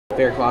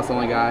Fair Claw's the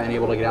only guy and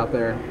able to get out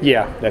there.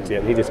 Yeah, that's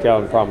it. He just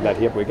got a problem with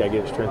that hip. We got to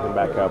get it strengthened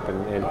back up,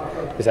 and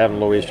he's having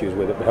little issues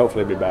with it, but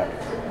hopefully he'll be back.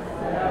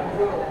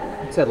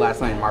 You said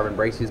last night Marvin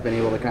Bracey's been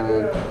able to kind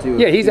of do.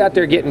 Yeah, he's out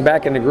there getting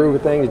back in the groove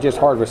of things. It's just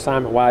hard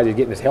assignment-wise. He's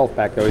getting his health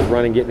back, though. He's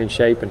running, getting in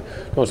shape, and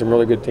doing some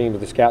really good teams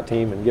with the scout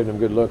team and giving them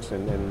good looks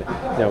and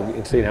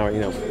seeing how,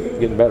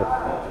 getting better.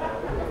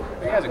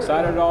 Are you guys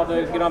excited at all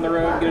to get on the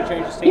road, get a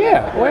change of scenery?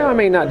 Yeah, well, I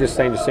mean, not just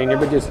saying the senior,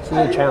 but just it's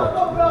a new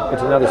challenge.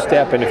 It's another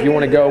step, and if you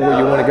want to go where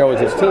you want to go as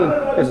this team,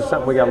 this is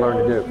something we got to learn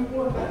to do.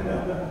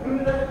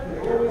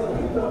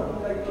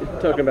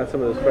 Talking about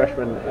some of those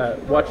freshmen,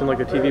 watching like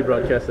the TV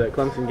broadcast at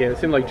Clemson game, it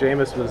seemed like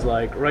Jameis was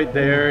like right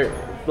there,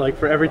 like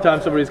for every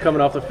time somebody's coming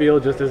off the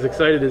field, just as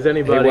excited as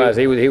anybody.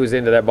 He was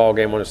into that ball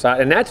game on the side,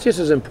 and that's just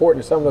as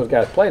important as some of those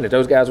guys playing it.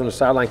 Those guys on the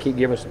sideline keep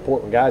giving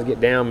support when guys get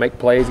down, make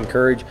plays,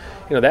 encourage.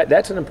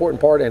 That's an important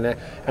part, and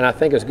I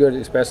think it's good,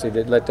 especially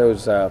to let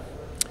those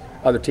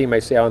other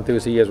teammates see how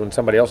enthused he is when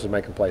somebody else is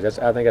making plays.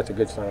 I think that's a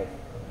good sign.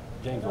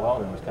 James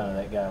Wilder was kind of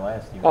that guy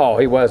last year. Oh,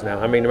 he was now.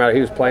 I mean, no matter if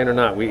he was playing or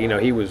not,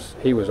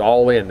 he was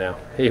all in now.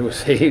 He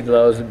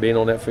loves being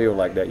on that field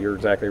like that. You're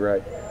exactly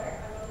right.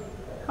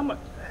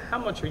 How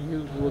much are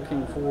you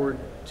looking forward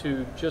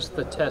to just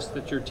the test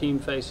that your team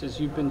faces?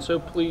 You've been so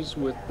pleased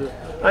with the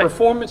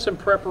performance and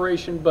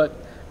preparation, but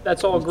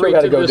that's all great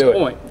to this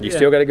point. You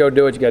still got to go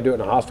do it. You got to do it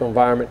in a hostile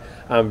environment.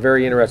 I'm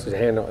very interested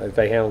if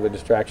they handle the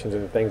distractions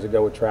and the things that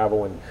go with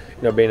travel and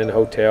being in the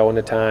hotel and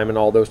the time and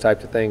all those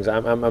types of things.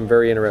 I'm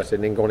very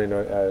interested in going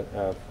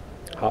into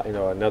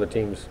another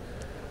team's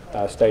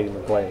stadium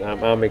and playing.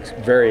 I'm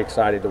very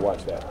excited to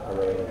watch that. I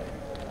really am.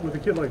 With a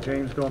kid like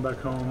James going back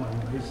home,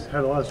 he's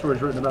had a lot of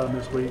stories written about him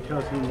this week.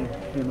 How's he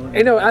handling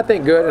it? I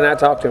think good, and I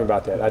talked to him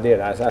about that. I did.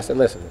 I said,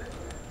 listen,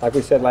 like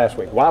we said last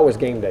week, why was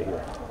game day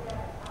here?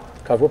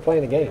 Because we're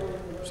playing a game.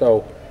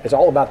 So it's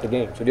all about the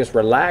game. So just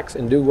relax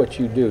and do what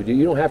you do.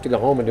 You don't have to go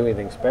home and do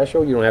anything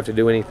special. You don't have to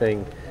do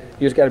anything.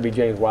 You just got to be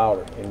James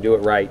Wilder and do it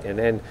right. And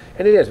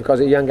it is, because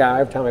a young guy,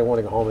 every time they want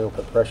to go home, they don't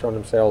put pressure on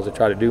themselves to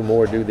try to do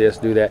more, do this,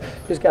 do that. You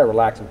just got to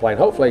relax and play. And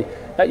hopefully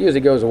that usually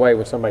goes away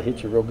when somebody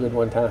hits you real good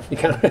one time. You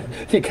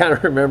kind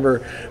of remember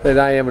that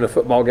I am in a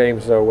football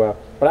game. So,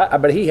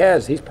 but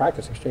he's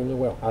practiced extremely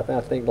well. I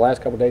think the last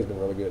couple of days have been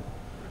really good.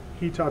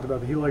 He talked about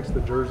that he likes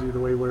the jersey, the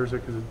way he wears it,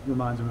 because it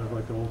reminds him of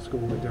like the old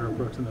school, like Derek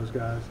Brooks and those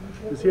guys.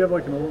 Does he have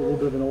like a little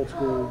bit of an old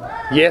school?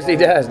 Yes, he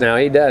does now.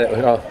 He does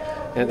it.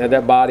 And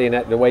that body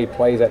and the way he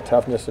plays, that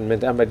toughness and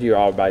mentality. I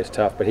bet everybody's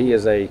tough, but he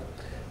is as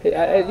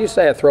you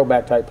say, a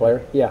throwback type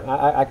player. Yeah,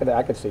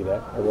 I could see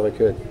that. I really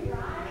could.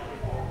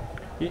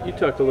 You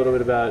talked a little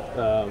bit about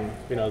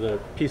the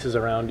pieces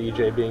around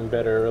EJ being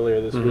better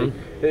earlier this week.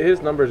 His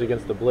numbers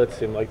against the blitz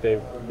seem like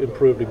they've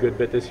improved a good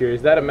bit this year.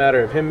 Is that a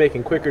matter of him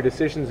making quicker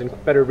decisions and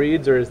better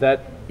reads, or is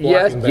that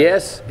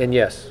yes, and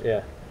yes?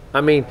 Yeah.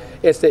 I mean,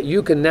 it's that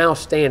you can now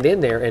stand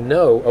in there and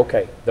know,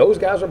 okay, those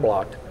guys are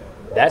blocked.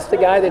 That's the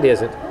guy that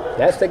isn't.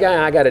 That's the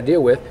guy I got to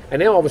deal with.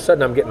 And then all of a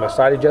sudden, I'm getting my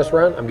side adjust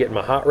run. I'm getting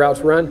my hot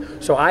routes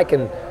run, so I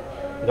can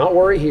not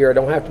worry here. I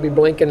don't have to be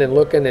blinking and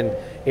looking and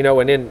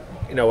then.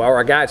 Or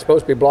a guy that's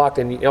supposed to be blocked,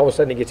 and all of a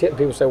sudden he gets hit, and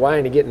people say, why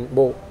ain't he getting,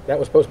 well, that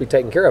was supposed to be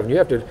taken care of. And you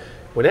have to,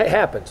 when that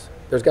happens,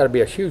 there's got to be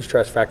a huge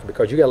trust factor,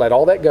 because you got to let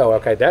all that go.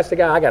 Okay, that's the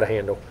guy I got to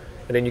handle.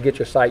 And then you get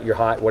your sight, your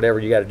height, whatever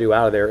you got to do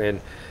out of there. And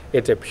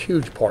it's a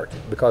huge part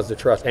because of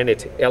the trust. And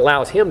it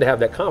allows him to have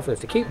that confidence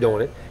to keep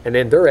doing it, and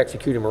then they're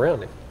executing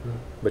around him.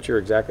 But you're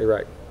exactly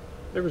right.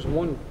 There was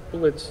one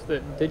blitz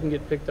that didn't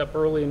get picked up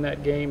early in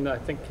that game that I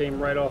think came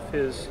right off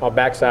his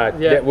backside.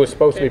 Yeah, that was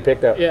supposed to be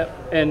picked up. Yeah,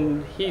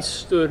 and he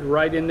stood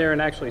right in there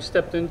and actually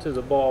stepped into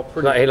the ball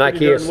pretty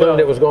he assumed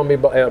it was going to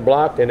be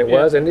blocked, and it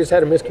was, and he just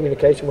had a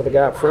miscommunication with the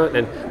guy up front,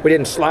 and we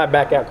didn't slide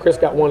back out. Chris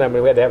got one of them,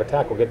 and we had to have a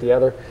tackle get the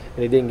other, and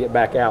he didn't get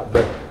back out.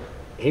 But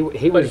he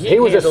was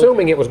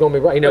assuming it was going to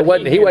be right.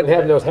 He wasn't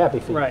having those happy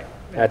feet. Right.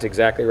 That's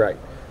exactly right,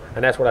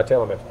 and that's what I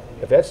tell him.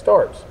 If that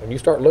starts and you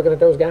start looking at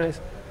those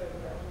guys,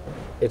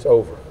 it's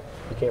over.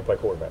 You can't play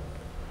quarterback.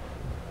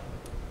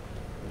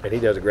 And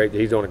he's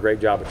doing a great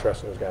job of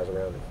trusting those guys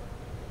around him.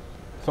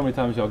 So many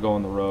times y'all go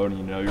on the road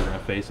and you're going to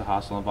face a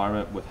hostile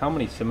environment. With how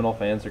many Seminole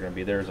fans are going to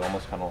be there is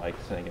almost kind of like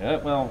saying,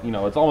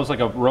 it's almost like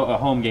a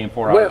home game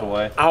 4 hours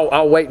away.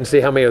 I'll wait and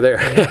see how many are there.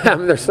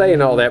 They're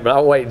saying all that, but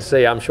I'll wait and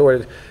see. I'm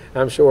sure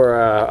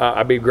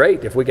I'd be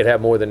great if we could have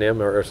more than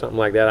them or something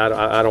like that.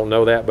 I don't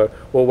know that, but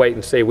we'll wait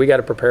and see. We got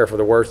to prepare for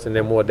the worst, and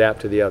then we'll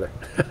adapt to the other.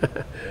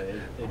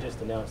 They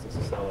just announced it's a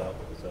sellout.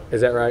 So.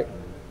 Is that right?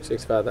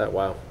 65, that,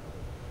 wow.